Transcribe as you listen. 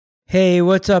Hey,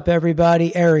 what's up,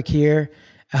 everybody? Eric here.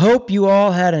 I hope you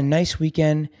all had a nice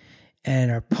weekend and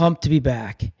are pumped to be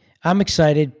back. I'm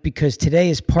excited because today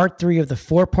is part 3 of the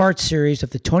 4-part series of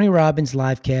the Tony Robbins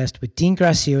livecast with Dean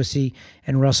Graziosi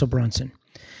and Russell Brunson.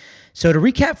 So to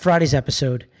recap Friday's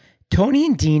episode, Tony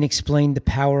and Dean explained the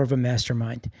power of a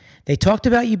mastermind. They talked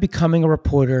about you becoming a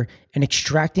reporter and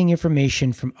extracting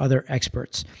information from other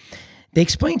experts. They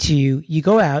explain to you, you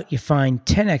go out, you find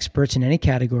 10 experts in any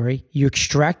category, you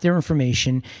extract their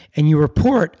information, and you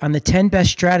report on the 10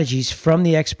 best strategies from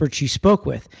the experts you spoke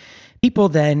with. People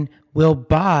then will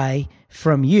buy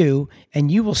from you,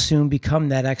 and you will soon become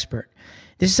that expert.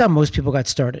 This is how most people got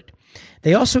started.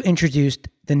 They also introduced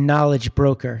the knowledge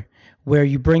broker, where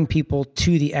you bring people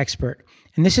to the expert.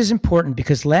 And this is important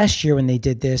because last year when they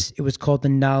did this, it was called the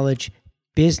Knowledge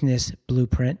Business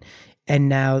Blueprint. And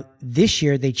now this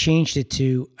year they changed it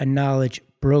to a knowledge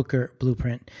broker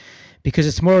blueprint because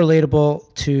it's more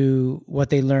relatable to what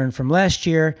they learned from last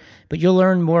year. But you'll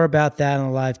learn more about that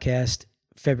on the livecast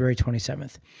February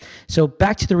 27th. So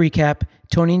back to the recap.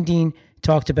 Tony and Dean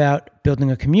talked about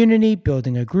building a community,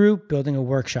 building a group, building a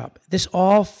workshop. This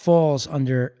all falls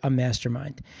under a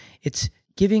mastermind. It's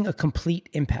giving a complete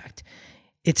impact.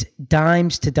 It's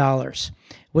dimes to dollars.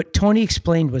 What Tony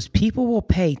explained was people will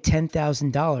pay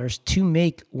 $10,000 to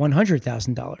make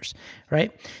 $100,000,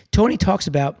 right? Tony talks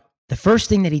about the first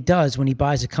thing that he does when he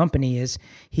buys a company is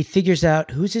he figures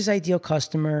out who's his ideal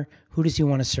customer, who does he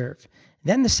want to serve.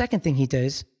 Then the second thing he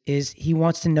does is he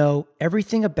wants to know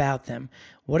everything about them.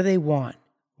 What do they want?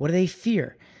 What do they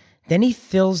fear? Then he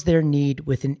fills their need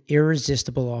with an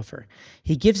irresistible offer.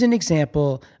 He gives an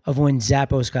example of when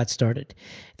Zappos got started.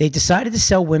 They decided to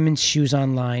sell women's shoes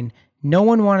online. No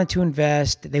one wanted to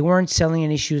invest. They weren't selling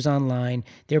any shoes online.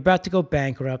 They were about to go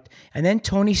bankrupt. And then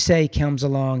Tony Hsieh comes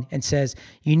along and says,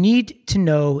 you need to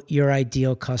know your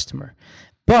ideal customer.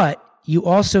 But you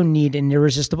also need an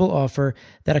irresistible offer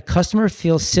that a customer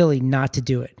feels silly not to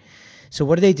do it. So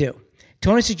what do?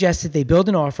 Tony suggested they build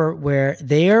an offer where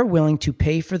they are willing to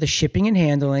pay for the shipping and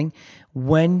handling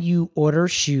when you order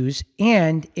shoes.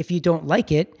 And if you don't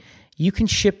like it, you can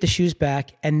ship the shoes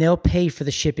back and they'll pay for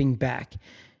the shipping back.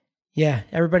 Yeah,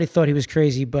 everybody thought he was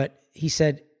crazy, but he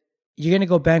said, you're going to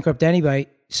go bankrupt anyway,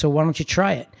 so why don't you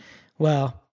try it?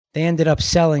 Well, they ended up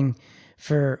selling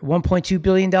for $1.2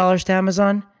 billion to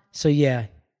Amazon. So yeah,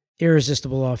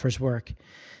 irresistible offers work.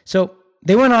 So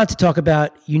they went on to talk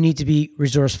about you need to be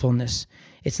resourcefulness.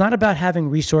 It's not about having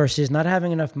resources, not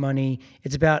having enough money.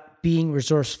 It's about being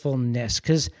resourcefulness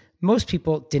because most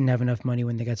people didn't have enough money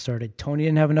when they got started. Tony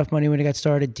didn't have enough money when he got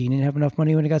started. Dean didn't have enough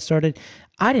money when he got started.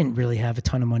 I didn't really have a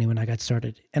ton of money when I got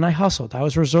started. And I hustled. I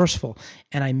was resourceful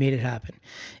and I made it happen.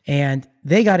 And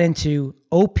they got into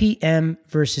OPM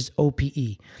versus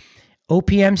OPE.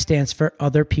 OPM stands for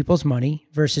other people's money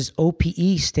versus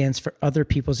OPE stands for other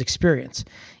people's experience.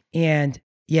 And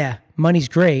yeah, money's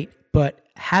great, but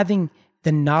having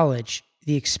the knowledge,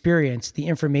 the experience, the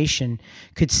information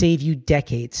could save you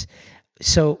decades.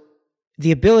 So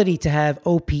the ability to have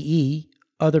OPE,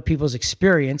 other people's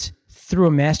experience, through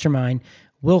a mastermind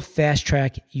will fast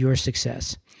track your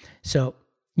success. So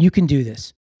you can do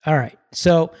this. All right.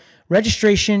 So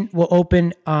registration will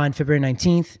open on February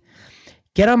 19th.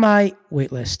 Get on my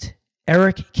wait list,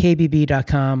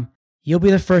 erickKBB.com. You'll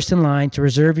be the first in line to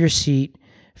reserve your seat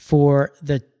for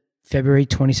the February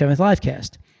 27th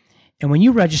livecast. And when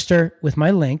you register with my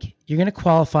link, you're going to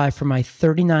qualify for my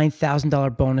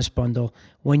 $39,000 bonus bundle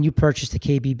when you purchase the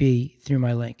KBB through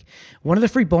my link. One of the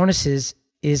free bonuses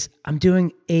is I'm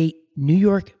doing a New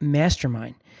York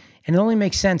mastermind. And it only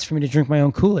makes sense for me to drink my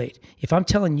own Kool-Aid. If I'm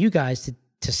telling you guys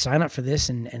to sign up for this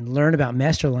and learn about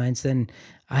masterminds, then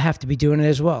I have to be doing it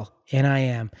as well. And I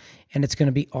am. And it's going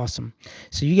to be awesome.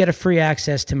 So you get a free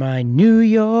access to my New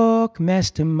York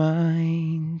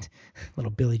mastermind.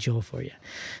 Little Billy Joel for you.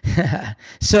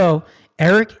 So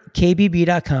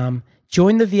erickKBB.com.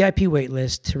 Join the VIP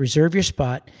waitlist to reserve your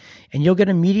spot, and you'll get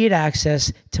immediate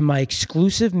access to my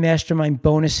exclusive mastermind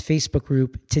bonus Facebook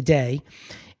group today.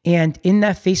 And in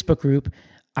that Facebook group,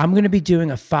 I'm going to be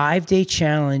doing a 5-day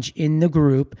challenge in the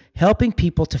group, helping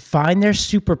people to find their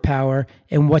superpower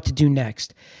and what to do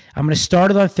next. I'm going to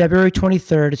start it on February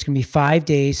 23rd. It's going to be 5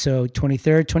 days, so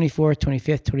 23rd, 24th,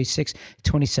 25th, 26th,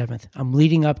 27th. I'm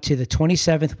leading up to the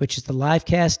 27th, which is the live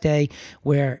cast day,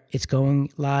 where it's going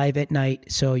live at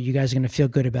night, so you guys are going to feel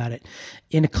good about it.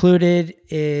 Included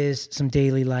is some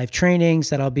daily live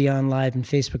trainings that I'll be on live in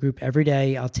Facebook group every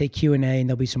day. I'll take Q&A, and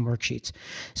there'll be some worksheets.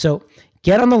 So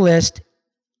get on the list.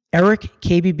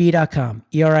 erickKBB.com,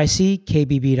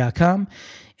 ERICKBB.com.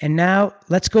 And now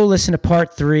let's go listen to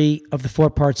part 3 of the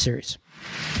 4-part series.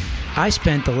 I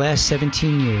spent the last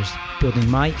 17 years building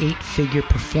my 8-figure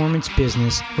performance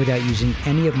business without using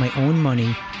any of my own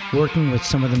money, working with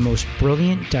some of the most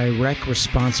brilliant direct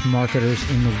response marketers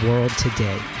in the world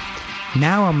today.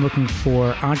 Now I'm looking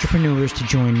for entrepreneurs to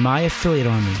join my affiliate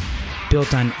army,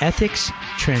 built on ethics,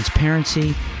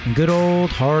 transparency, and good old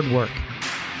hard work.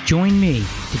 Join me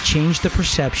to change the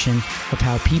perception of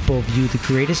how people view the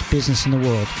greatest business in the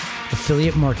world,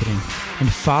 affiliate marketing, and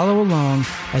follow along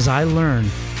as I learn,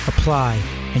 apply,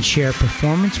 and share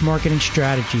performance marketing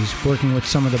strategies working with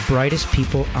some of the brightest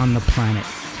people on the planet.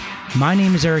 My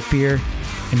name is Eric Beer,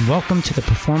 and welcome to the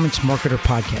Performance Marketer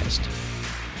Podcast.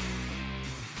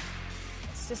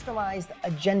 Systemized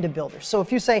agenda builder. So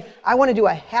if you say, I want to do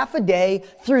a half a day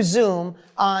through Zoom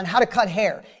on how to cut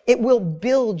hair, it will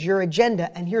build your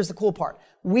agenda. And here's the cool part.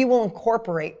 We will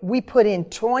incorporate, we put in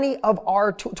 20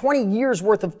 years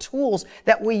worth of tools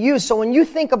that we use. So when you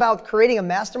think about creating a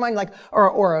mastermind,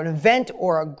 or an event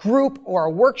or a group or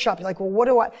a workshop, you're like, well, what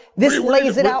do I, this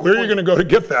lays it out. Where are you going to go to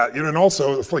get that? And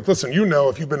also it's like, listen,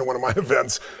 if you've been to one of my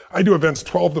events, I do events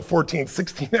 12 to 14,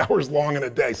 16 hours long in a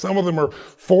day. Some of them are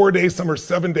 4 days, some are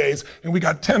 7 days. And we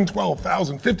got 10,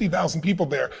 12,000, 50,000 people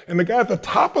there. And the guy at the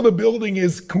top of the building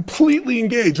is completely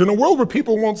engaged. In a world where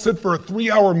people won't sit for a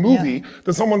 3-hour movie,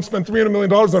 that someone spent $300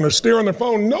 million on or stare on their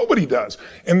phone, nobody does.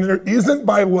 And it isn't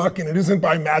by luck and it isn't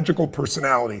by magical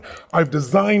personality. I've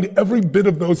designed every bit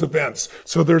of those events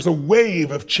so there's a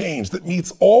wave of change that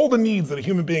meets all the needs that a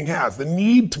human being has. The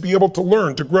need to be able to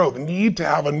learn, to grow, the need to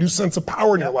have a new sense of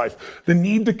power in your life, the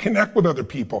need to connect with other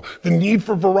people, the need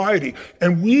for variety.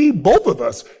 And we, both of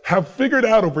us, have figured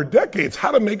out over decades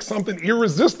how to make something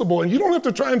irresistible. And you don't have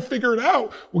to try and figure it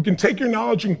out. We can take your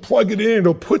knowledge and plug it in.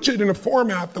 It'll put it in a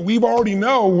format that we've already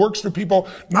know works for people,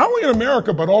 not only in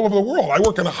America, but all over the world. I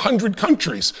work in 100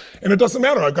 countries, and it doesn't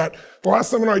matter. I've got, the last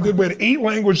seminar I did, we had 8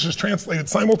 languages translated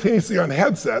simultaneously on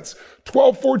headsets,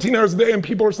 12, 14 hours a day, and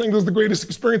people are saying this is the greatest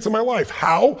experience of my life.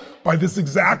 How? By this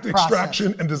exact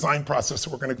extraction and design process that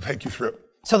we're going to take you through.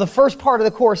 So the first part of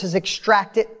the course is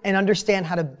extract it and understand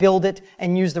how to build it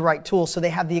and use the right tools so they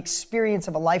have the experience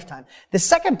of a lifetime. The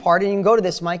second part, and you can go to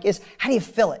this, Mike, is how do you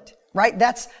fill it? Right?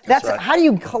 That's right. How do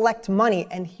you collect money?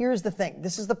 And here's the thing.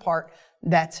 This is the part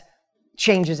that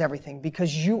changes everything,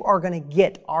 because you are going to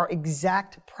get our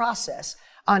exact process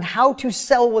on how to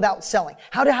sell without selling,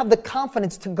 how to have the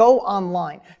confidence to go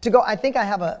online, I think I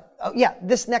have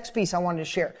this next piece I wanted to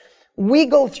share. We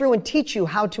go through and teach you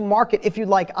how to market, if you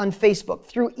like, on Facebook,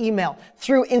 through email,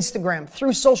 through Instagram,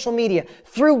 through social media,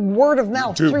 through word of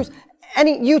mouth, through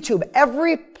YouTube,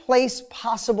 every place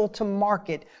possible to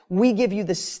market. We give you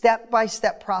the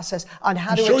step-by-step process on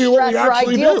how to extract your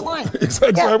ideal client.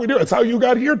 Exactly how we do it. It's how you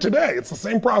got here today. It's the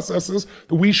same processes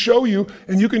that we show you,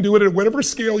 and you can do it at whatever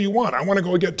scale you want. I want to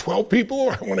go get 12 people,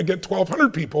 or I want to get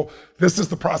 1,200 people. This is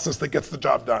the process that gets the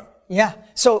job done. Yeah.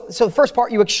 So the first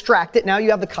part, you extract it. Now you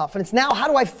have the confidence. Now, how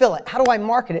do I fill it? How do I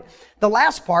market it? The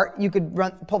last part, you could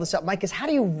pull this up, Mike, is how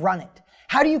do you run it?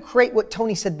 How do you create what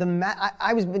Tony said?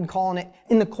 I was been calling it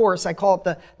in the course. I call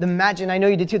it the magic. And I know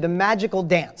you did too. The magical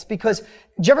dance. Because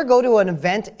did you ever go to an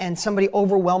event and somebody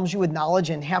overwhelms you with knowledge,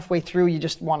 and halfway through you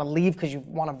just want to leave because you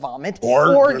want to vomit,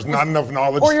 or there's not enough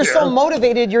knowledge, or you're so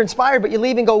motivated, you're inspired, but you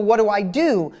leave and go, "What do I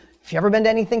do?" If you ever been to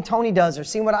anything Tony does or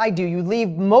seen what I do, you leave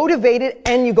motivated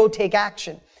and you go take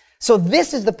action. So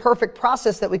this is the perfect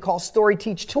process that we call Story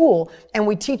Teach Tool, and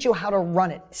we teach you how to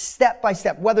run it step by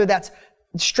step, whether that's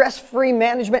stress-free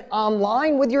management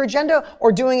online with your agenda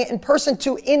or doing it in person,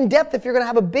 to in-depth if you're going to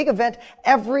have a big event,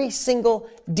 every single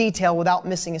detail without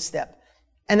missing a step.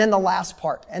 And then the last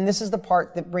part, and this is the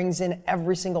part that brings in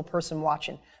every single person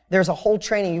watching. There's a whole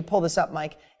training, you pull this up,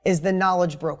 Mike, is the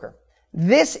knowledge broker.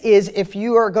 This is if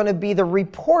you are going to be the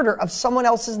reporter of someone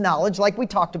else's knowledge, like we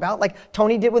talked about, like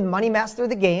Tony did with Money Master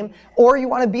the Game, or you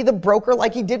want to be the broker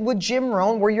like he did with Jim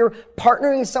Rohn, where you're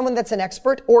partnering with someone that's an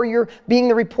expert, or you're being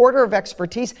the reporter of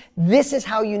expertise. This is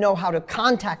how you know how to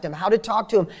contact him, how to talk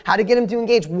to him, how to get him to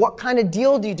engage. What kind of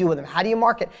deal do you do with him? How do you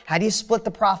market? How do you split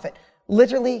the profit?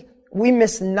 Literally, we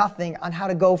miss nothing on how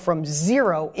to go from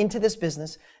zero into this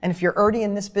business. And if you're already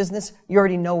in this business, you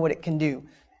already know what it can do.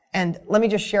 And let me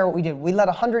just share what we did. We let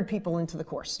 100 people into the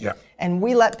course. Yeah. And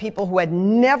we let people who had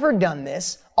never done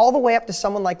this, all the way up to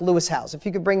someone like Lewis Howes. If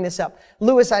you could bring this up.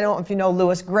 Lewis, I don't know if you know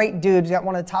Lewis, great dude. He's got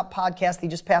one of the top podcasts. He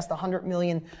just passed 100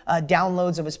 million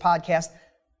downloads of his podcast.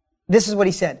 This is what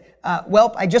he said.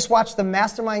 I just watched the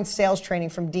mastermind sales training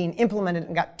from Dean, implemented it,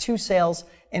 and got 2 sales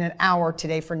in an hour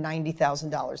today for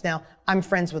 $90,000. Now, I'm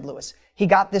friends with Lewis. He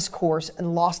got this course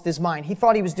and lost his mind. He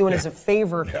thought he was doing us a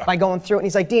favor by going through it. And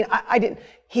he's like, Dean, I didn't.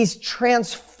 He's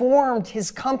transformed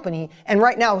his company. And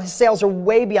right now his sales are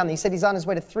way beyond that. He said he's on his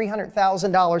way to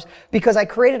 $300,000 because I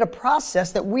created a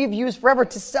process that we've used forever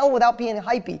to sell without being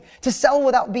hypey, to sell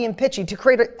without being pitchy, to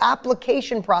create an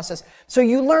application process. So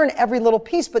you learn every little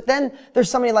piece. But then there's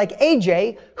somebody like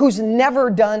AJ who's never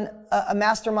done a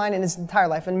mastermind in his entire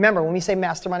life. And remember, when we say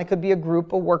mastermind, it could be a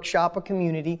group, a workshop, a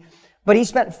community. But he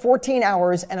spent 14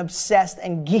 hours and obsessed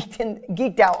and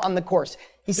geeked out on the course.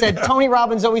 He said, Tony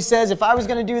Robbins always says, if I was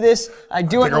going to do this, I'd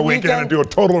do it in a weekend and do a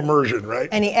total immersion, right?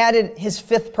 And he added his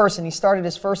 5th person. He started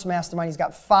his first mastermind. He's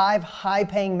got 5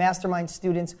 high-paying mastermind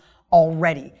students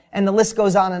already. And the list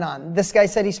goes on and on. This guy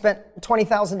said he spent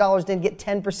 $20,000, didn't get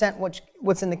 10%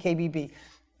 what's in the KBB.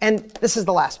 And this is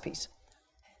the last piece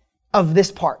of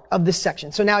this part, of this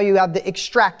section. So now you have the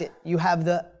extract it, you have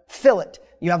the fill it,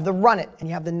 you have the run it, and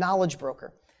you have the knowledge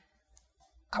broker.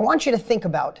 I want you to think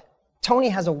about, Tony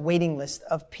has a waiting list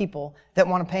of people that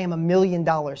want to pay him $1 million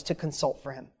to consult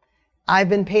for him. I've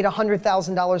been paid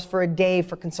 $100,000 for a day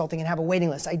for consulting and have a waiting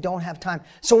list. I don't have time.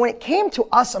 So when it came to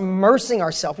us immersing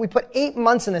ourselves, we put 8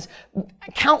 months in this,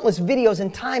 countless videos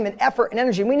and time and effort and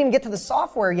energy. And we didn't even get to the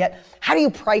software yet. How do you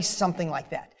price something like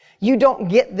that? You don't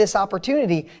get this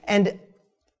opportunity. And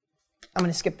I'm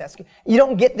going to skip that. You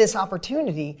don't get this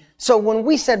opportunity. So when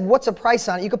we said, what's a price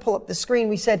on it? You could pull up the screen.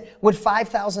 We said, would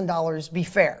 $5,000 be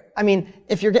fair? I mean,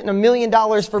 if you're getting $1 million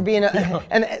for being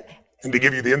and to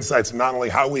give you the insights of not only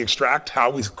how we extract,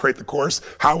 how we create the course,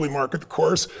 how we market the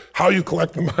course, how you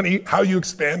collect the money, how you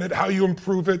expand it, how you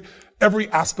improve it, every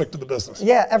aspect of the business.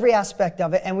 Yeah, every aspect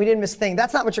of it. And we didn't miss a thing.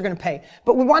 That's not what you're going to pay.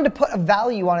 But we wanted to put a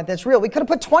value on it that's real. We could have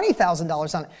put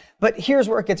 $20,000 on it. But here's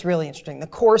where it gets really interesting. The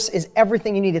course is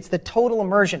everything you need. It's the total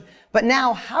immersion. But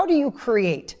now, how do you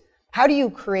create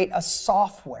a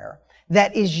software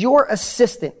that is your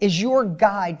assistant, is your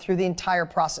guide through the entire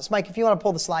process? Mike, if you want to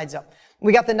pull the slides up.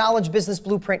 We got the Knowledge Business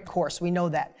Blueprint course. We know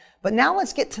that. But now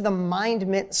let's get to the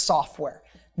MindMint software.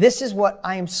 This is what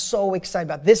I am so excited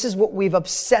about. This is what we've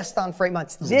obsessed on for 8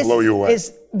 months. This blow you away.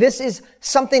 This is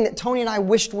something that Tony and I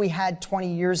wished we had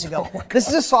 20 years ago. This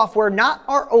is a software, not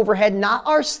our overhead, not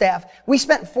our staff. We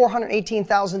spent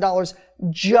 $418,000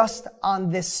 just on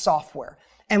this software.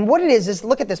 And what it is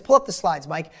look at this. Pull up the slides,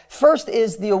 Mike. First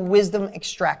is the Wisdom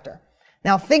Extractor.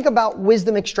 Now think about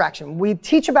wisdom extraction. We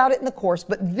teach about it in the course,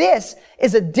 but this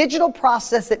is a digital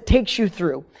process that takes you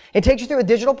through. It takes you through a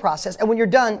digital process, and when you're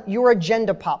done, your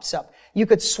agenda pops up. You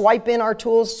could swipe in our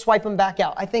tools, swipe them back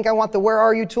out. I think I want the Where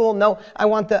Are You tool. No, I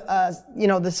want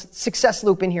the success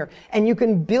loop in here. And you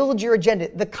can build your agenda.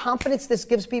 The confidence this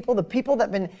gives people, the people that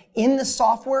have been in the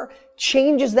software,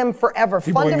 changes them forever.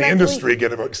 People in the industry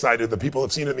get excited. The people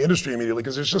have seen it in the industry immediately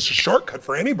because it's just a shortcut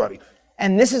for anybody.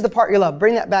 And this is the part you love.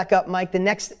 Bring that back up, Mike. The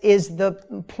next is the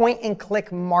point and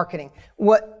click marketing.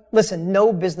 Listen,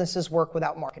 no businesses work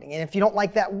without marketing. And if you don't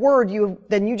like that word,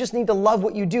 then you just need to love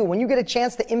what you do. When you get a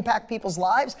chance to impact people's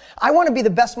lives, I want to be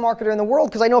the best marketer in the world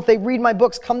because I know if they read my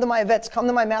books, come to my events, come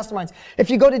to my masterminds.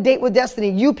 If you go to Date with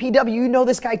Destiny, UPW, you know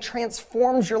this guy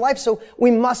transforms your life. So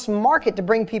we must market to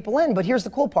bring people in. But here's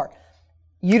the cool part.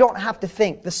 You don't have to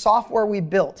think. The software we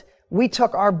built, we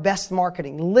took our best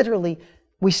marketing, literally.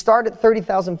 We start at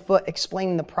 30,000 foot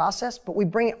explaining the process, but we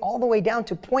bring it all the way down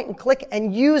to point and click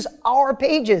and use our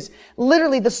pages.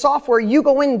 Literally the software, you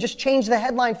go in and just change the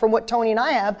headline from what Tony and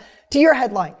I have to your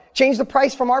headline. Change the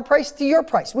price from our price to your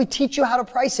price. We teach you how to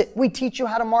price it. We teach you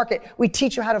how to market. We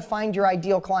teach you how to find your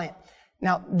ideal client.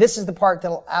 Now, this is the part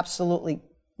that'll absolutely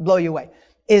blow you away,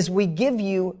 is we give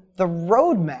you the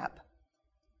roadmap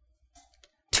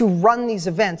to run these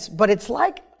events, but it's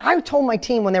like I told my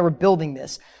team when they were building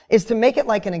this, is to make it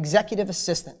like an executive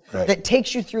assistant that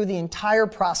takes you through the entire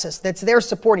process, that's there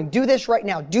supporting. Do this right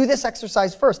now. Do this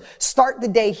exercise first. Start the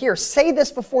day here. Say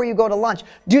this before you go to lunch.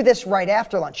 Do this right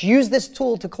after lunch. Use this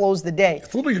tool to close the day.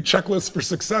 It's literally a checklist for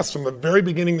success from the very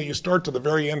beginning that you start to the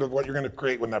very end of what you're going to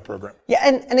create with that program. Yeah,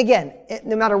 and again,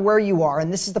 no matter where you are,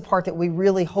 and this is the part that we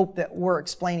really hope that we're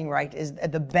explaining right, is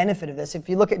the benefit of this. If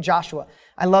you look at Joshua,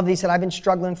 I love that he said, I've been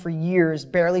struggling for years,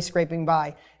 barely scraping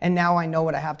by, and now I know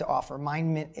what I have to offer.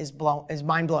 MindMint is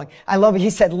mind-blowing. I love it. He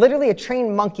said, literally a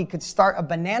trained monkey could start a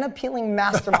banana peeling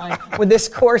mastermind with this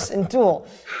course and tool.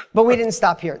 But we didn't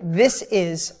stop here. This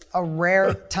is a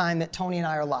rare time that Tony and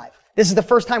I are live. This is the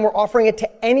first time we're offering it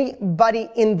to anybody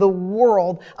in the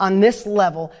world on this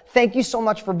level. Thank you so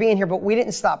much for being here, but we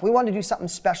didn't stop. We wanted to do something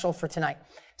special for tonight.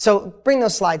 So bring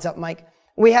those slides up, Mike.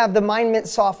 We have the MindMint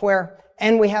software,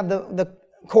 and we have the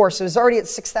course. It was already at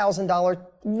 $6,000,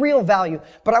 real value.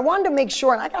 But I wanted to make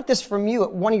sure, and I got this from you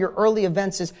at one of your early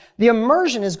events, is the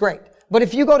immersion is great. But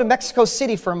if you go to Mexico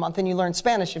City for a month and you learn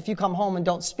Spanish, if you come home and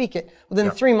don't speak it, within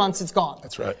 3 months it's gone.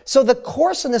 That's right. So the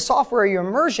course and the software are your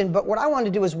immersion, but what I want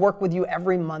to do is work with you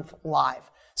every month live.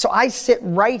 So I sit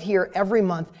right here every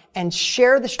month and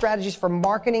share the strategies for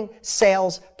marketing,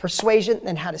 sales, persuasion,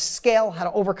 and how to scale, how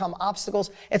to overcome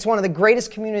obstacles. It's one of the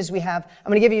greatest communities we have. I'm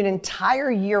going to give you an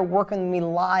entire year working with me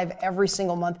live every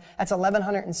single month. That's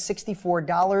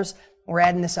 $1,164. We're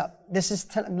adding this up.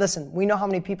 Listen, we know how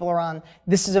many people are on.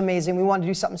 This is amazing. We want to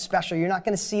do something special. You're not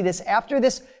going to see this. After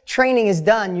this training is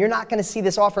done, you're not going to see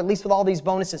this offer, at least with all these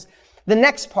bonuses. The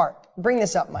next part, bring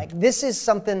this up, Mike. This is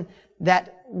something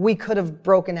that we could have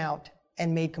broken out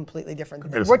and made completely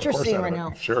different. What you're seeing right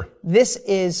now, sure. This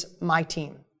is my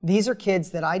team. These are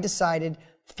kids that I decided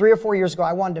 3 or 4 years ago,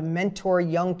 I wanted to mentor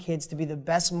young kids to be the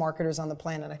best marketers on the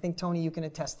planet. I think, Tony, you can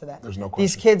attest to that. There's no question.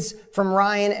 These kids from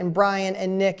Ryan and Brian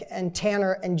and Nick and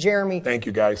Tanner and Jeremy. Thank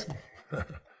you, guys.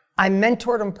 I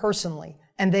mentored them personally,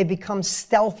 and they become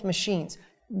stealth machines.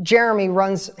 Jeremy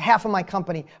runs half of my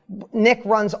company. Nick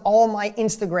runs all my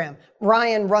Instagram.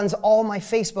 Ryan runs all my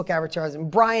Facebook advertising.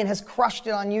 Brian has crushed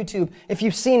it on YouTube. If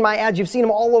you've seen my ads, you've seen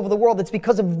them all over the world. It's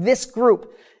because of this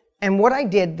group. And what I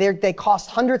did, they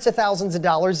cost hundreds of thousands of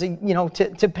dollars,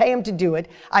 to pay them to do it.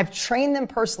 I've trained them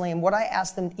personally, and what I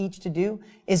asked them each to do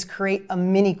is create a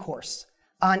mini course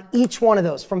on each one of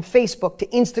those, from Facebook to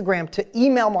Instagram to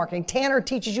email marketing. Tanner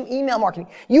teaches you email marketing.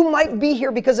 You might be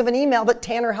here because of an email that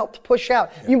Tanner helped push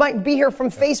out. You might be here from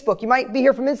Facebook. You might be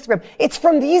here from Instagram. It's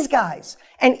from these guys.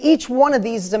 And each one of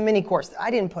these is a mini course.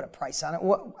 I didn't put a price on it.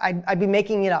 I'd be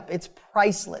making it up. It's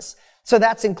priceless. So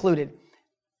that's included.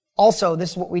 Also,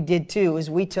 this is what we did too, is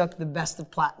we took the best of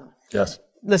platinum. Yes.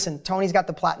 Listen, Tony's got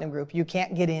the platinum group. You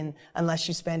can't get in unless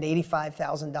you spend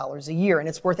 $85,000 a year, and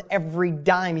it's worth every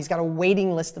dime. He's got a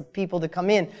waiting list of people to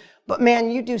come in. But man,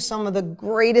 you do some of the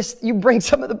greatest, you bring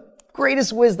some of the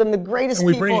greatest wisdom, the greatest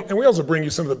people. And we also bring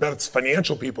you some of the best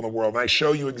financial people in the world, and I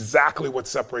show you exactly what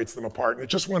separates them apart. And I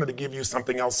just wanted to give you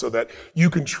something else so that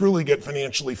you can truly get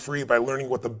financially free by learning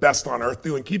what the best on earth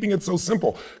do and keeping it so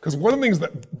simple. Because one of the things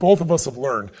that both of us have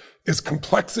learned is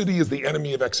complexity is the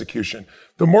enemy of execution.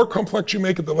 The more complex you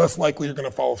make it, the less likely you're going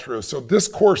to follow through. So this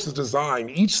course is designed,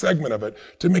 each segment of it,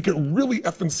 to make it really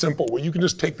effing simple, where you can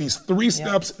just take these 3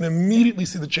 steps and immediately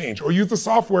see the change. Or use the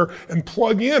software and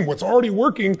plug in what's already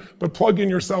working, but plug in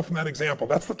yourself in that example.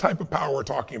 That's the type of power we're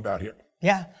talking about here.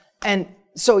 Yeah. And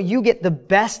so you get the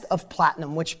best of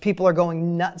platinum, which people are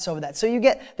going nuts over that. So you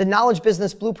get the Knowledge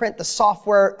Business Blueprint, the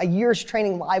software, a year's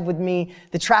training live with me,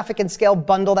 the Traffic and Scale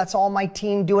bundle. That's all my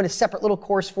team doing a separate little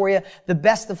course for you. The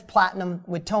best of platinum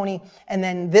with Tony. And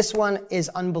then this one is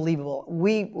unbelievable.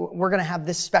 We're going to have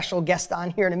this special guest on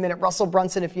here in a minute. Russell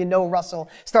Brunson, if you know Russell,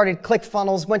 started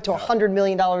ClickFunnels, went to $100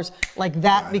 million like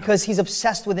that because he's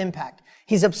obsessed with impact.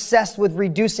 He's obsessed with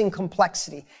reducing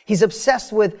complexity. He's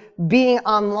obsessed with being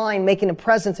online, making a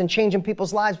presence and changing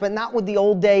people's lives, but not with the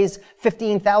old days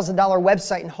 $15,000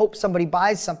 website and hope somebody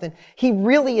buys something. He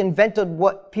really invented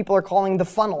what people are calling the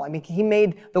funnel. I mean, he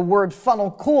made the word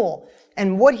funnel cool.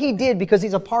 And what he did, because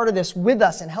he's a part of this with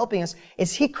us and helping us,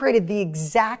 is he created the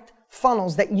exact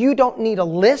funnels that you don't need a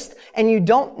list and you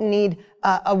don't need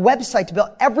a website to build.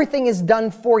 Everything is done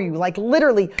for you. Like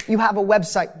literally, you have a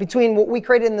website. Between what we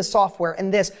created in the software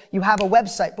and this, you have a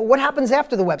website. But what happens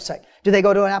after the website? Do they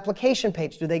go to an application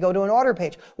page? Do they go to an order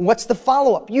page? What's the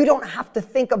follow-up? You don't have to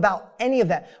think about any of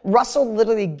that. Russell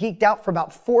literally geeked out for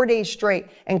about 4 days straight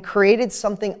and created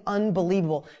something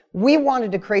unbelievable. We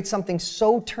wanted to create something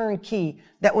so turnkey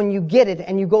that when you get it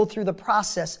and you go through the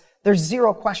process, there's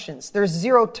 0 questions. There's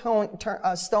 0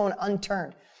 stone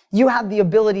unturned. You have the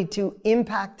ability to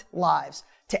impact lives,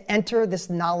 to enter this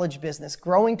knowledge business,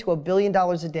 growing to $1 billion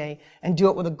a day, and do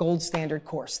it with a gold standard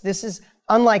course. This is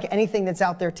unlike anything that's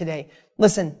out there today.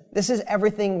 Listen, this is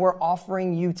everything we're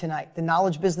offering you tonight. The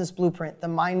Knowledge Business Blueprint, the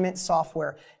MindMint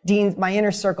software, My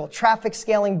Inner Circle, Traffic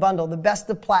Scaling Bundle, the best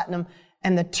of platinum,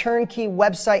 and the turnkey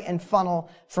website and funnel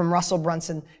from Russell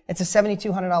Brunson. It's a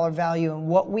 $7,200 value, and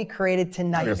what we created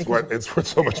tonight. It's worth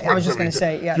so much more. I was just going to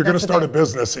say, yeah. If you're going to start a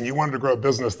business and you wanted to grow a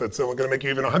business that's going to make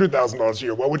you even $100,000 a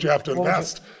year, what would you have to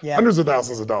invest? Hundreds of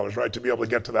thousands of dollars, right, to be able to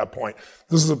get to that point.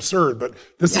 This is absurd, but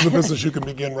this is a business you can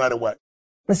begin right away.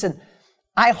 Listen,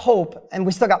 I hope, and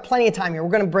we still got plenty of time here, we're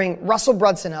going to bring Russell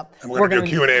Brunson up. And we're going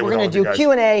to do Q&A with all of you guys.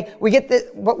 We're going to do Q&A. We get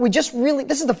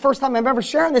this is the first time I'm ever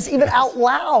sharing this even out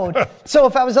loud. So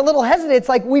if I was a little hesitant, it's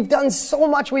like we've done so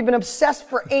much. We've been obsessed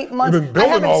for 8 months. We've been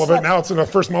building all of it. Now it's in the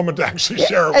first moment to actually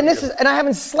share it. And I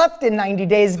haven't slept in 90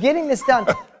 days getting this done.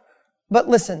 But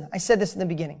listen, I said this in the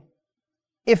beginning.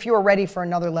 if you're ready for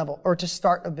another level or to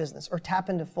start a business or tap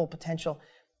into full potential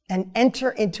and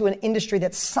enter into an industry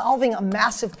that's solving a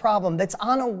massive problem, that's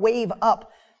on a wave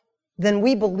up, then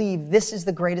we believe this is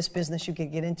the greatest business you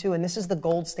could get into, and this is the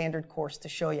gold standard course to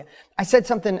show you. I said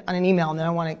something on an email, and then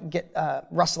I want to get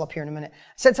Russell up here in a minute.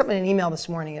 I said something in an email this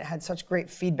morning, and it had such great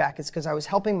feedback. It's because I was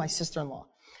helping my sister-in-law,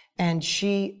 and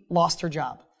she lost her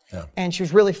job. Yeah. And she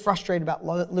was really frustrated about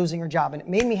losing her job, and it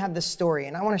made me have this story,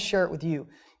 and I want to share it with you.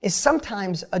 Is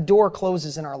sometimes a door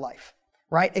closes in our life,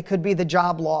 right? It could be the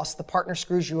job loss, the partner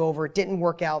screws you over, it didn't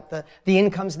work out, the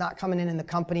income's not coming in the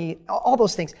company, all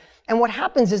those things. And what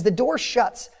happens is the door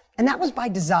shuts, and that was by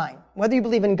design. Whether you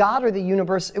believe in God or the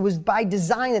universe, it was by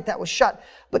design that was shut.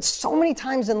 But so many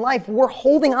times in life, we're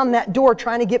holding on that door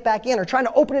trying to get back in or trying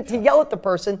to open it to yell at the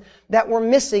person that we're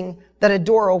missing that a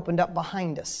door opened up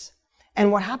behind us.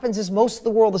 And what happens is most of the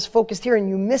world is focused here and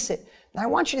you miss it. And I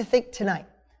want you to think tonight,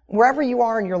 wherever you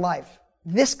are in your life,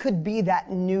 this could be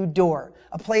that new door,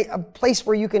 a place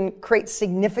where you can create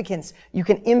significance, you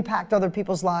can impact other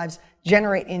people's lives,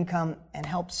 generate income, and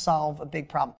help solve a big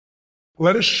problem.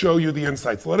 Let us show you the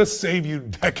insights. Let us save you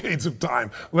decades of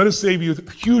time. Let us save you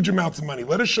huge amounts of money.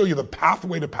 Let us show you the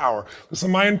pathway to power.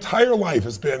 Listen, my entire life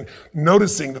has been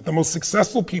noticing that the most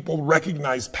successful people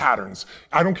recognize patterns.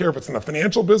 I don't care if it's in the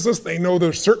financial business, they know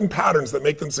there's certain patterns that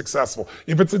make them successful.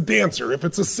 If it's a dancer, if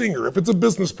it's a singer, if it's a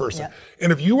business person. Yeah.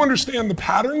 And if you understand the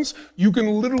patterns, you can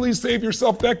literally save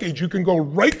yourself decades. You can go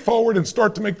right forward and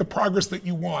start to make the progress that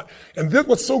you want. And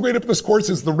what's so great about this course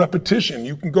is the repetition.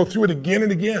 You can go through it again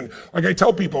and again. Like I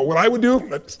tell people, what I would do,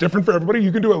 it's different for everybody.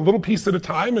 You can do a little piece at a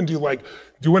time and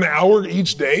do an hour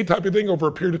each day type of thing over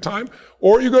a period of time.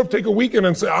 Or you go take a weekend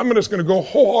and say, I'm just going to go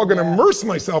whole hog and immerse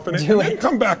myself in it and then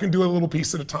come back and do a little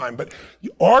piece at a time. But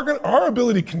our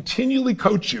ability to continually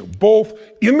coach you, both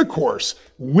in the course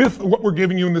with what we're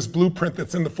giving you in this blueprint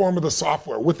that's in the form of the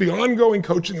software, with the ongoing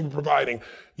coaching that we're providing,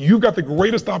 you've got the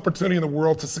greatest opportunity in the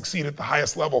world to succeed at the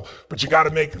highest level, but you got to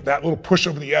make that little push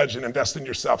over the edge and invest in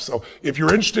yourself. So if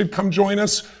you're interested, come join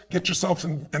us, get yourself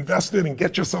invested and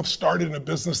get yourself started in a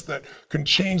business that can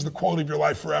change the quality of your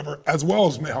life forever, as well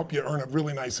as may help you earn a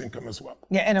really nice income as well.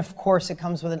 Yeah, and of course it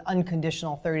comes with an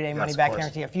unconditional 30-day money-back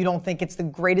guarantee. If you don't think it's the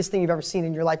greatest thing you've ever seen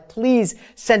in your life, please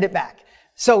send it back.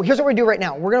 So here's what we're going to do right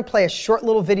now. We're going to play a short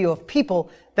little video of people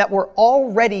that were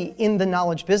already in the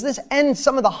knowledge business and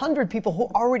some of the 100 people who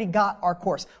already got our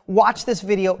course. Watch this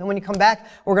video, and when you come back,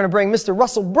 we're going to bring Mr.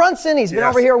 Russell Brunson. He's been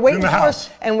over here waiting for us,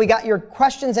 and we got your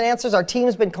questions and answers. Our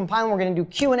team's been compiling. We're going to do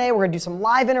Q&A. We're going to do some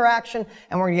live interaction,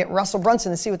 and we're going to get Russell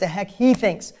Brunson to see what the heck he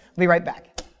thinks. We'll be right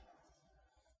back.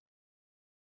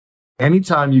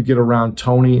 Anytime you get around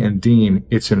Tony and Dean,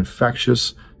 it's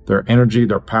infectious. Their energy,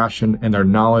 their passion, and their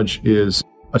knowledge is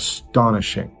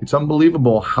astonishing. It's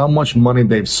unbelievable how much money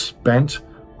they've spent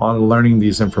on learning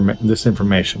this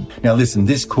information. Now listen,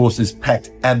 this course is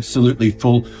packed absolutely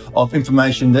full of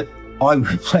information that I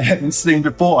haven't seen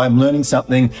before. I'm learning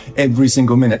something every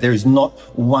single minute. There is not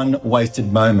one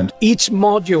wasted moment. Each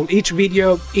module, each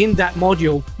video in that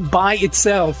module by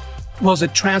itself was a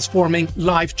transforming,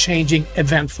 life-changing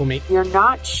event for me. You're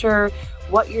not sure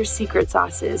what your secret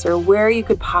sauce is or where you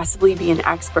could possibly be an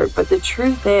expert. But the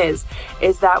truth is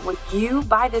that when you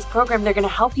buy this program, they're going to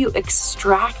help you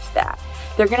extract that.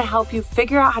 They're going to help you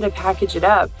figure out how to package it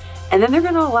up. And then they're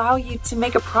going to allow you to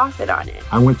make a profit on it.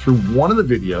 I went through one of the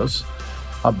videos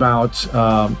about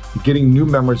getting new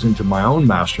members into my own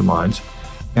masterminds.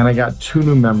 And I got 2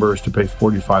 new members to pay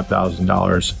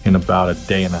 $45,000 in about a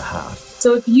day and a half.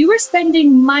 So if you are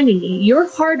spending money, your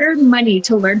hard-earned money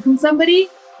to learn from somebody,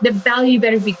 the value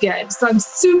better be good. So I'm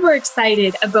super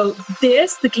excited about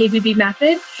this, the KBB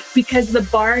method, because the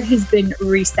bar has been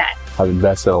reset. I've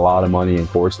invested a lot of money in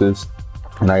courses,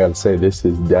 and I got to say, this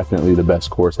is definitely the best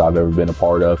course I've ever been a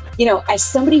part of. You know, as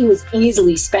somebody who has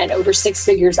easily spent over 6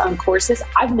 figures on courses,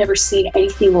 I've never seen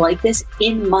anything like this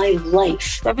in my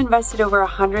life. I've invested over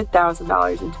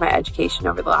 $100,000 into my education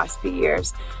over the last few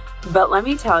years. But let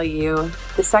me tell you,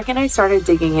 the second I started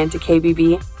digging into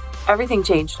KBB, everything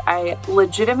changed. I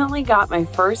legitimately got my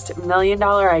first $1 million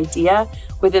idea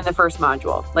within the first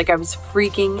module. Like, I was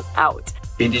freaking out.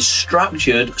 It is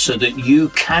structured so that you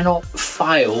cannot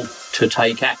fail to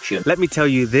take action. Let me tell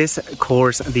you, this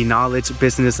course, the Knowledge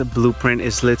Business Blueprint,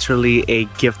 is literally a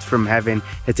gift from heaven.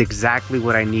 It's exactly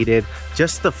what I needed.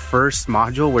 Just the first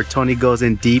module where Tony goes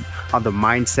in deep on the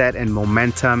mindset and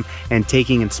momentum and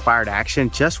taking inspired action.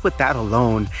 Just with that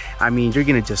alone, I mean, you're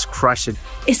gonna just crush it.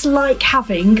 It's like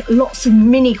having lots of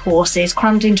mini courses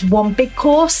crammed into one big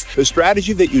course. The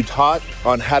strategy that you taught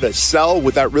on how to sell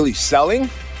without really selling,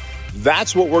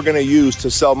 that's what we're going to use to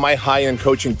sell my high-end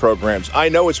coaching programs. I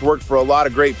know it's worked for a lot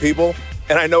of great people,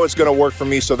 and I know it's going to work for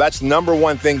me. So that's number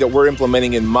one thing that we're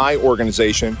implementing in my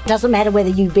organization. Doesn't matter whether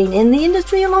you've been in the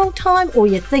industry a long time or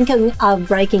you're thinking of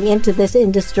breaking into this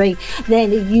industry,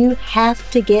 then you have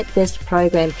to get this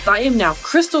program. I am now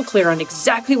crystal clear on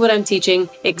exactly what I'm teaching,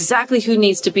 exactly who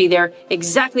needs to be there,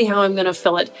 exactly how I'm going to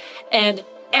fill it. And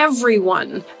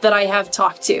everyone that I have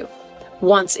talked to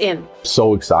wants in.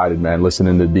 So excited, man,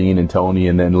 listening to Dean and Tony,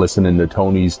 and then listening to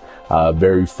Tony's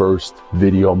very first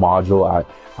video module.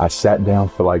 I sat down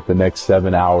for like the next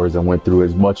 7 hours and went through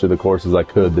as much of the course as I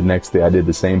could. The next day I did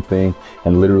the same thing,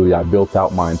 and literally I built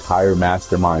out my entire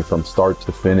mastermind from start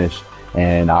to finish.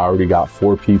 And I already got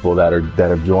 4 people that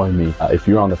have joined me. If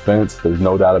you're on the fence, there's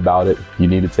no doubt about it. You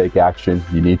need to take action.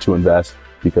 You need to invest,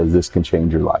 because this can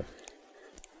change your life.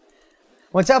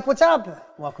 What's up? What's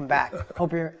up? Welcome back.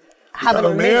 Hope you're having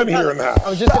a man here in the house. I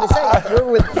was just going to say,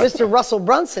 we're with Mr. Russell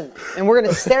Brunson, and we're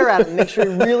going to stare at him and make sure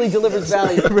he really delivers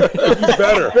value.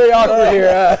 Better. Very awkward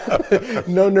here.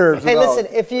 No nerves. Hey, listen,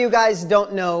 if you guys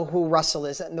don't know who Russell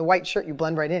is, and the white shirt, you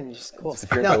blend right in. It's just cool.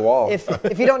 Disappeared by the wall.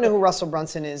 If you don't know who Russell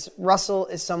Brunson is, Russell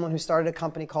is someone who started a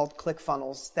company called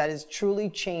ClickFunnels that has truly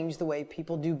changed the way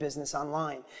people do business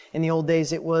online. In the old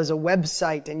days, it was a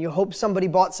website, and you hope somebody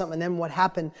bought something, and then what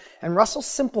happened? And Russell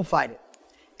simplified it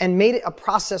and made it a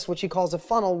process, which he calls a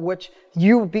funnel, which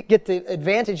you get the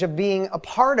advantage of being a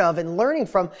part of and learning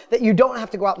from, that you don't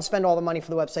have to go out and spend all the money for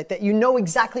the website, that you know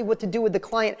exactly what to do with the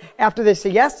client after they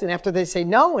say yes and after they say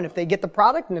no, and if they get the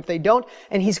product and if they don't.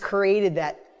 And he's created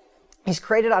that. He's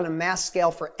created on a mass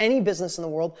scale for any business in the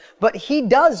world, but he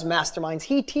does masterminds.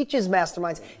 He teaches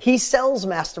masterminds. He sells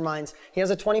masterminds. He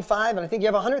has a 25, and I think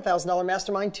you have a $100,000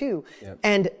 mastermind too. Yep.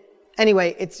 And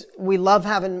anyway, we love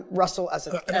having Russell as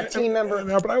a team member.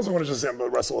 No, but I also want to just say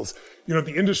about Russell is,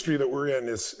 the industry that we're in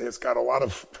has got a lot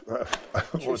of,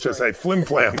 let's just say,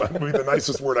 flim-flam. That would be the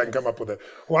nicest word I can come up with. A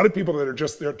lot of people that are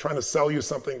just there trying to sell you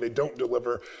something they don't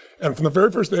deliver. And from the very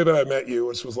first day that I met you,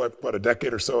 which was like, a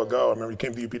decade or so ago, I remember you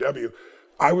came to UPW,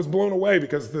 I was blown away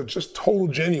because the just total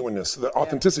genuineness, the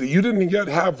authenticity. You didn't yet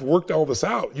have worked all this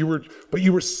out. But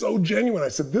you were so genuine. I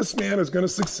said, this man is going to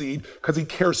succeed because he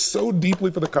cares so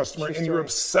deeply for the customer, and you're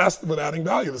obsessed with adding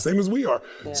value, the same as we are.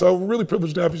 Yeah. So we're really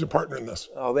privileged to have you as a partner in this.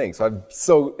 Oh, thanks. I'm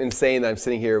so insane that I'm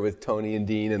sitting here with Tony and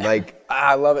Dean, and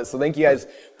I love it. So thank you guys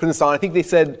for putting this on. I think they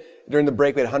said during the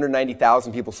break we had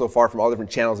 190,000 people so far from all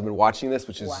different channels have been watching this,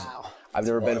 which is wow. I've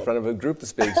never been in front of a group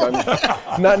this big, so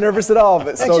I'm not nervous at all,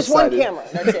 but so excited. It's just one camera,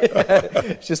 that's it.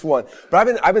 It's just one. But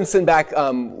I've been sitting back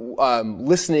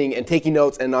listening and taking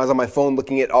notes, and I was on my phone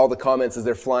looking at all the comments as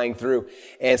they're flying through.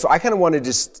 And so I kind of wanted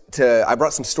I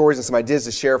brought some stories and some ideas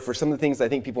to share for some of the things that I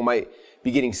think people might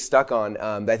be getting stuck on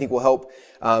that I think will help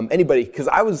anybody. Because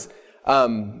I was,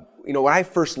 when I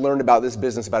first learned about this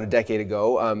business about a decade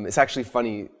ago, it's actually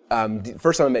funny.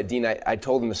 First time I met Dean, I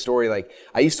told him the story.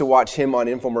 I used to watch him on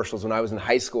infomercials when I was in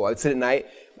high school. I'd sit at night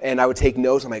and I would take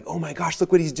notes. I'm like, oh my gosh,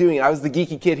 look what he's doing. And I was the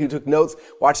geeky kid who took notes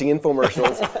watching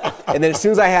infomercials. And then as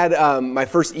soon as I had my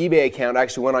first eBay account, I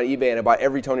actually went on eBay and I bought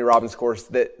every Tony Robbins course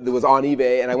that was on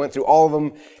eBay, and I went through all of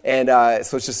them. And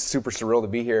so it's just super surreal to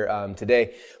be here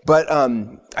today. But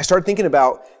I started thinking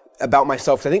about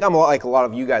myself, because I think I'm a lot like a lot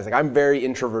of you guys. I'm very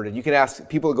introverted. You can ask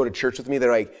people who go to church with me,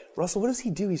 they're like, Russell, what does he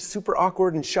do? He's super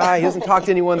awkward and shy. He doesn't talk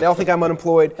to anyone. They all think I'm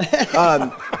unemployed.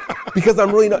 Because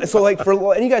I'm really not. So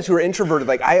for any guys who are introverted,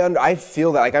 I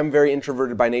feel that I'm very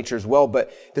introverted by nature as well.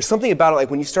 But there's something about it,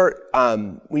 when you start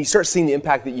seeing the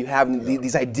impact that you have, and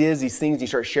these ideas, these things, you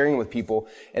start sharing with people,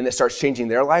 and that starts changing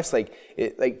their lives.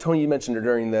 Like Tony, you mentioned it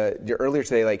earlier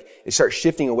today. It starts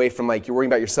shifting away from you're worrying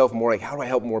about yourself more. How do I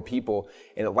help more people?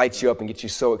 And it lights you up and gets you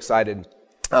so excited.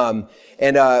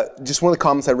 Just one of the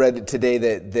comments I read today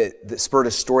that spurred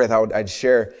a story I thought I'd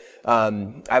share.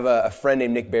 I have a friend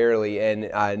named Nick Barely,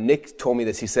 and Nick told me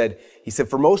this. He said,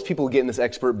 for most people who get in this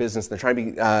expert business and they're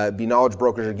trying to be knowledge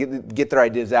brokers or get their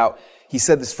ideas out, he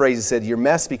said this phrase. He said, your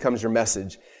mess becomes your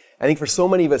message. I think for so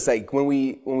many of us, when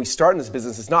we start in this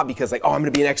business, it's not because I'm going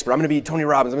to be an expert. I'm going to be Tony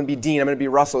Robbins. I'm going to be Dean. I'm going to be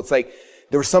Russell. It's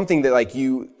there was something that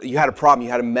you had a problem,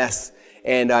 you had a mess,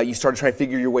 and you started trying to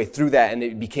figure your way through that, and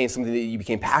it became something that you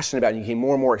became passionate about, and you became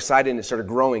more and more excited, and it started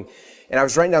growing. And I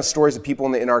was writing down stories of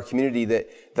people in our community that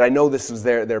I know this was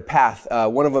their path.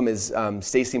 One of them is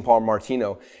Stacy and Paul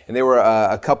Martino, and they were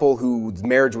a couple whose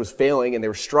marriage was failing and they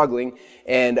were struggling,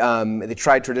 and they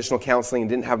tried traditional counseling and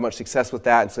didn't have much success with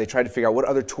that, and so they tried to figure out what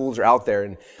other tools are out there.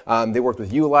 And they worked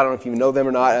with you a lot. I don't know if you know them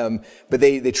or not, but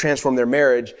they transformed their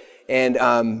marriage.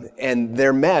 And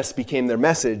their mess became their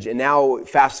message. And now,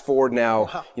 fast forward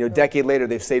now, a decade later,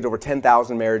 they've saved over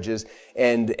 10,000 marriages,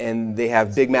 and they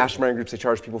have big mastermind groups. They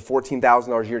charge people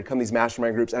 $14,000 a year to come to these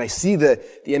mastermind groups. And I see the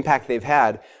impact they've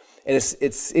had. And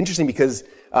it's interesting because,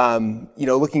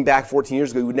 looking back 14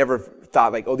 years ago, we would never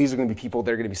thought like, oh, these are going to be people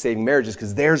that are going to be saving marriages,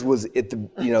 because theirs was at the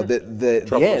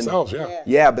the end. Themselves,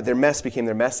 but their mess became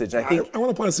their message. And I want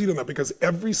to plant a seed on that, because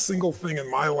every single thing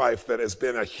in my life that has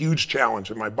been a huge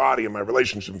challenge in my body, in my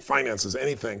relationship, in finances,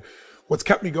 anything, what's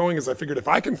kept me going is I figured if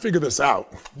I can figure this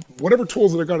out, whatever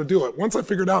tools that I got to do it, once I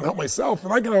figure it out and help myself,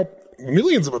 then I can help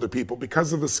millions of other people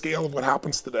because of the scale of what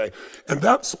happens today. And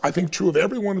that's, I think, true of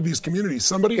every one of these communities.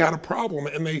 Somebody had a problem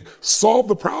and they solved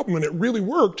the problem and it really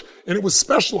worked, and it was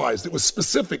specialized, it was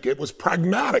specific, it was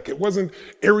pragmatic, it wasn't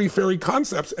airy-fairy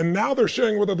concepts. And now they're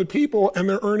sharing with other people and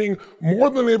they're earning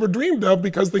more than they ever dreamed of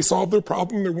because they solved their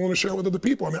problem and they're willing to share with other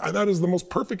people. I mean, that is the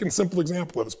most perfect and simple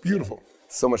example of it. It's beautiful.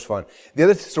 So much fun. The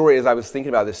other story is, I was thinking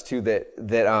about this too, that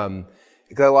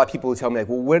because a lot of people who tell me like,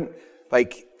 well, when,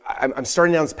 like, I'm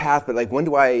starting down this path, but like,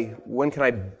 when can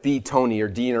I be Tony or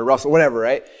Dean or Russell, whatever,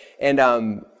 right?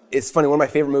 And it's funny, one of my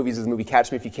favorite movies is the movie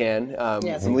Catch Me If You Can,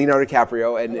 from Leonardo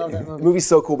DiCaprio, and the movie's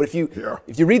so cool. But if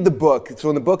you read the book, so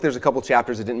in the book there's a couple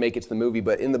chapters that didn't make it to the movie,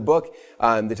 but in the book,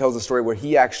 that tells the story where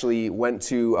he actually went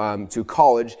to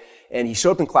college. And he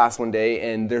showed up in class one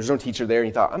day, and there's no teacher there, and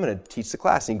he thought, I'm going to teach the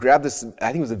class. And he grabbed this, I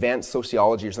think it was Advanced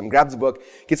Sociology or something, grabs the book,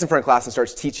 gets in front of class, and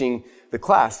starts teaching the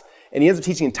class. And he ends up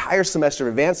teaching an entire semester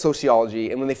of Advanced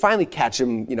Sociology. And when they finally catch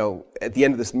him, at the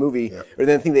end of this movie, or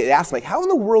then they ask him, like, how in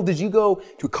the world did you go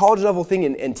to a college level thing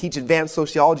and teach Advanced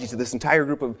Sociology to this entire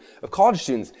group of college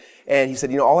students? And he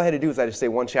said, all I had to do was I just stay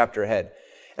one chapter ahead.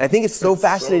 And I think it's so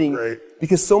fascinating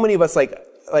because so many of us like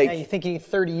you're thinking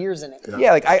 30 years in it.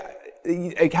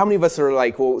 Like how many of us are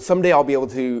like, well, someday I'll be able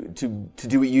to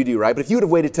do what you do, right? But if you would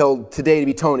have waited till today to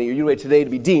be Tony, or you would have waited today to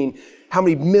be Dean, how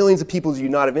many millions of people do you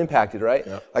not have impacted, right?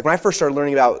 Yeah. Like when I first started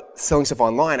learning about selling stuff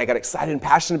online, I got excited and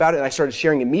passionate about it, and I started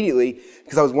sharing immediately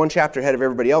because I was one chapter ahead of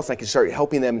everybody else, and I could start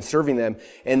helping them and serving them.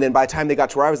 And then by the time they got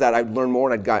to where I was at, I'd learn more,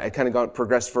 and I'd kind of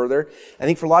progressed further. I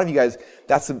think for a lot of you guys,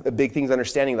 that's a big thing is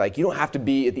understanding, like, you don't have to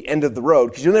be at the end of the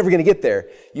road because you're never going to get there.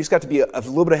 You just got to be a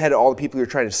little bit ahead of all the people you're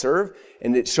trying to serve,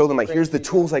 and show them, like, here's the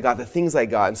tools I got, the things I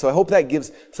got. And so I hope that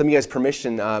gives some of you guys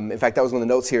permission. In fact, that was one of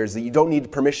the notes here, is that you don't need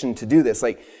permission to do this.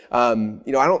 Like, I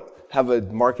don't have a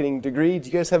marketing degree. Do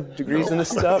you guys have degrees in this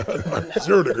stuff?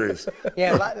 0 degrees.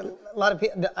 Yeah, a lot of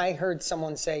people. I heard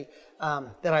someone say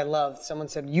that I loved. Someone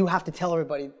said, you have to tell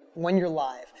everybody when you're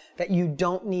live that you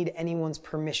don't need anyone's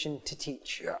permission to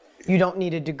teach. Yeah. You don't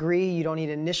need a degree. You don't need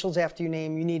initials after your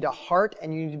name. You need a heart,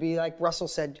 and you need to be, like Russell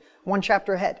said, one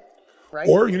chapter ahead. Right?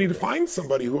 Or you need to find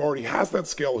somebody who already has that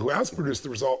skill, who has produced the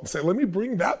result, and say, let me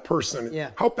bring that person,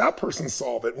 help that person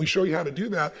solve it. And we show you how to do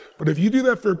that. But if you do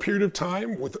that for a period of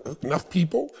time with enough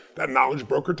people, that knowledge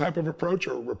broker type of approach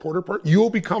or reporter part, you'll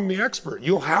become the expert.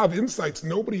 You'll have insights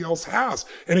nobody else has.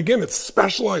 And again, it's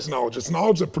specialized knowledge. It's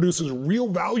knowledge that produces real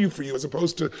value for you as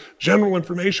opposed to general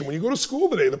information. When you go to school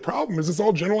today, the problem is it's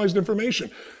all generalized information.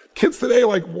 Kids today,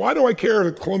 like, why do I care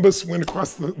that Columbus went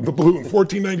across the blue in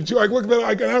 1492? I look at that,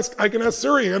 I can ask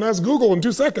Siri, I can ask Google in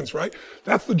 2 seconds, right?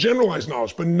 That's the generalized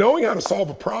knowledge. But knowing how to solve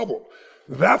a problem,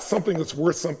 that's something that's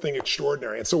worth something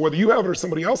extraordinary. And so whether you have it or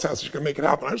somebody else has it, you can make it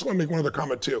happen. I just want to make one other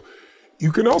comment too.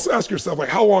 You can also ask yourself, like,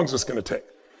 how long is this going to take?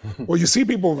 Well, you see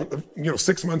people,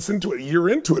 6 months into it, a year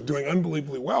into it, doing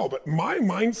unbelievably well. But my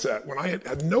mindset, when I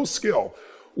had no skill,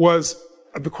 was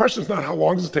the question is not how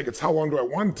long does it take, it's how long do I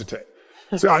want it to take?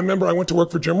 So I remember I went to work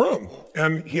for Jim Rohn,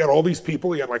 and he had all these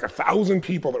people. He had like 1,000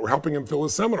 people that were helping him fill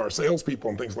his seminar, salespeople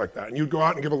and things like that. And you'd go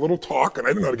out and give a little talk, and I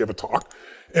didn't know how to give a talk,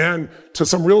 and to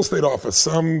some real estate office,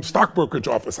 some stock brokerage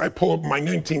office. I pull up my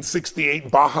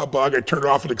 1968 Baja Bug. I turn it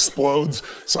off, it explodes.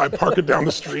 So I park it down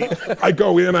the street. I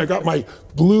go in, I got my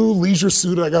blue leisure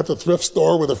suit. I got the thrift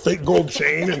store with a fake gold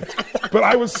chain. But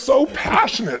I was so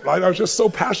passionate. I was just so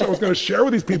passionate. I was going to share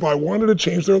with these people. I wanted to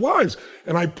change their lives.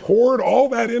 And I poured all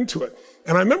that into it.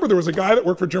 And I remember there was a guy that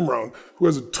worked for Jim Rohn who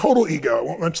has a total ego. I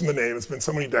won't mention the name. It's been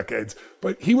so many decades.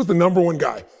 But he was the #1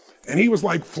 guy. And he was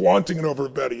like flaunting it over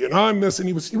Betty. And I'm this. And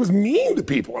he was mean to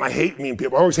people. And I hate mean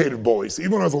people. I always hated bullies.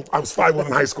 Even when I was 5'1"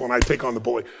 in high school, and I'd take on the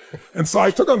bully. And so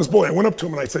I took on this bully. I went up to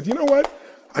him and I said, you know what?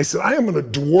 I said, I am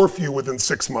going to dwarf you within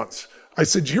 6 months. I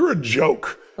said, you're a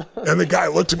joke. And the guy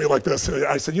looked at me like this. And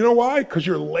I said, you know why? Because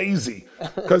you're lazy.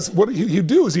 Because what he'd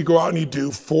do is he'd go out and he'd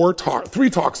do 3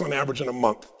 talks on average in a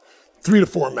month. 3 to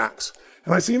 4 max.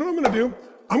 And I said, you know what I'm going to do?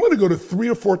 I'm going to go to 3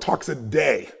 or 4 talks a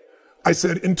day. I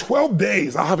said, in 12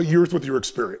 days, I'll have a year's worth of your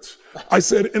experience. I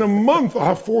said, in a month, I'll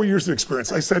have 4 years of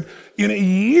experience. I said, in a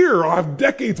year, I'll have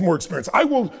decades more experience. I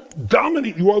will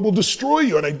dominate you. I will destroy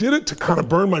you. And I did it to kind of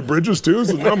burn my bridges too.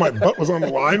 So now my butt was on the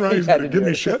line, right? He's going to give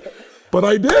me shit. But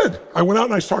I did. I went out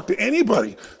and I talked to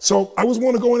anybody. So I was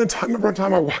willing to go in, and I remember one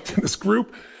time I walked in this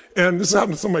group, And this has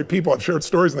happened to some of my people. I've shared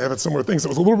stories and they have had similar things. It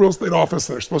was a little real estate office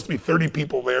and there's supposed to be 30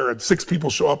 people there and 6 people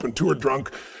show up and 2 are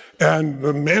drunk. And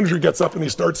the manager gets up and he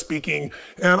starts speaking.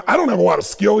 And I don't have a lot of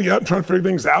skill yet. I'm trying to figure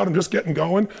things out. I'm just getting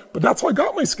going. But that's how I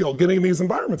got my skill, getting in these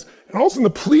environments. And all of a sudden the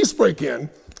police break in,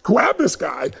 grab this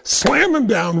guy, slam him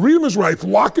down, read him his rights,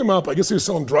 lock him up. I guess he was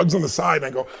selling drugs on the side. And I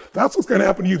go, that's what's going to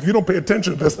happen to you if you don't pay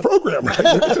attention to this program,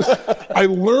 right? I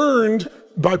learned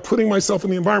by putting myself in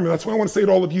the environment. That's why I want to say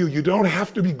to all of you, you don't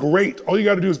have to be great. All you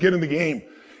got to do is get in the game.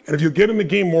 And if you get in the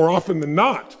game more often than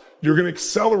not, you're going to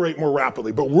accelerate more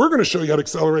rapidly. But we're going to show you how to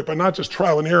accelerate by not just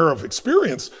trial and error of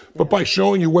experience, but by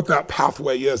showing you what that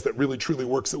pathway is that really truly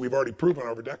works that we've already proven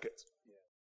over decades.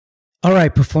 All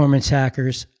right, performance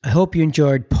hackers. I hope you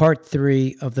enjoyed part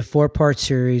 3 of the 4-part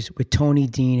series with Tony,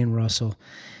 Dean, and Russell.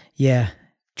 Yeah,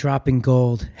 dropping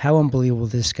gold. How unbelievable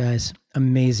this, guys.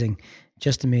 Amazing.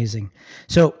 Just amazing.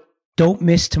 So don't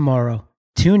miss tomorrow.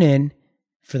 Tune in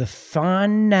for the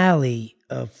finale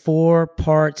of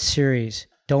 4-part series.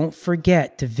 Don't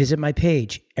forget to visit my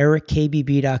page,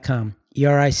 erickKBB.com,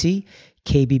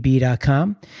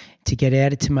 ERICKBB.com, to get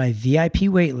added to my VIP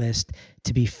waitlist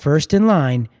to be first in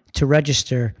line to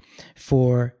register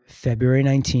for February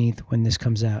 19th when this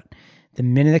comes out. The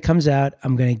minute it comes out,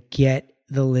 I'm going to get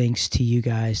the links to you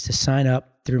guys to sign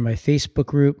up through my Facebook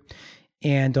group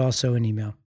and also an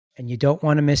email. And you don't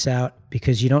want to miss out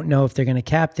because you don't know if they're going to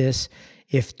cap this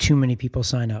if too many people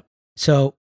sign up.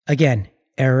 So again,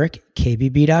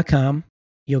 ErickKBB.com.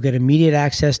 You'll get immediate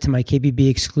access to my KBB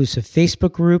exclusive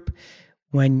Facebook group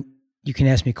when you can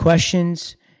ask me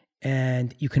questions,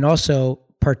 and you can also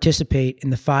participate in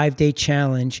the 5-day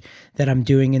challenge that I'm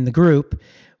doing in the group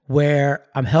where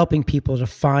I'm helping people to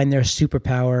find their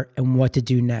superpower and what to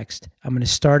do next. I'm going to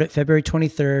start at February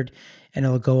 23rd and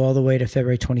it'll go all the way to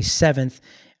February 27th,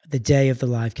 the day of the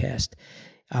live cast.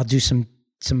 I'll do some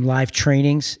live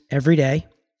trainings every day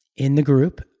in the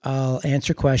group. I'll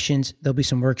answer questions. There'll be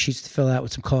some worksheets to fill out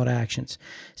with some call to actions.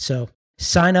 So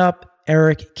sign up,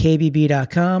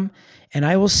 ErickKBB.com, and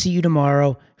I will see you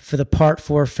tomorrow for the part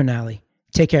 4 finale.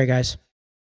 Take care, guys.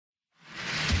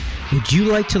 Would you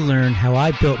like to learn how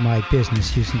I built my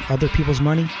business using other people's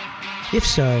money? If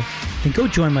so, then go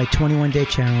join my 21-day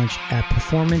challenge at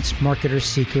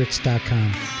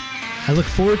performancemarketersecrets.com. I look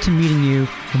forward to meeting you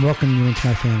and welcoming you into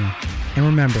my family. And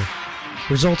remember,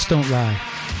 results don't lie,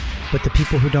 but the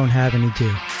people who don't have any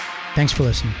do. Thanks for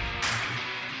listening.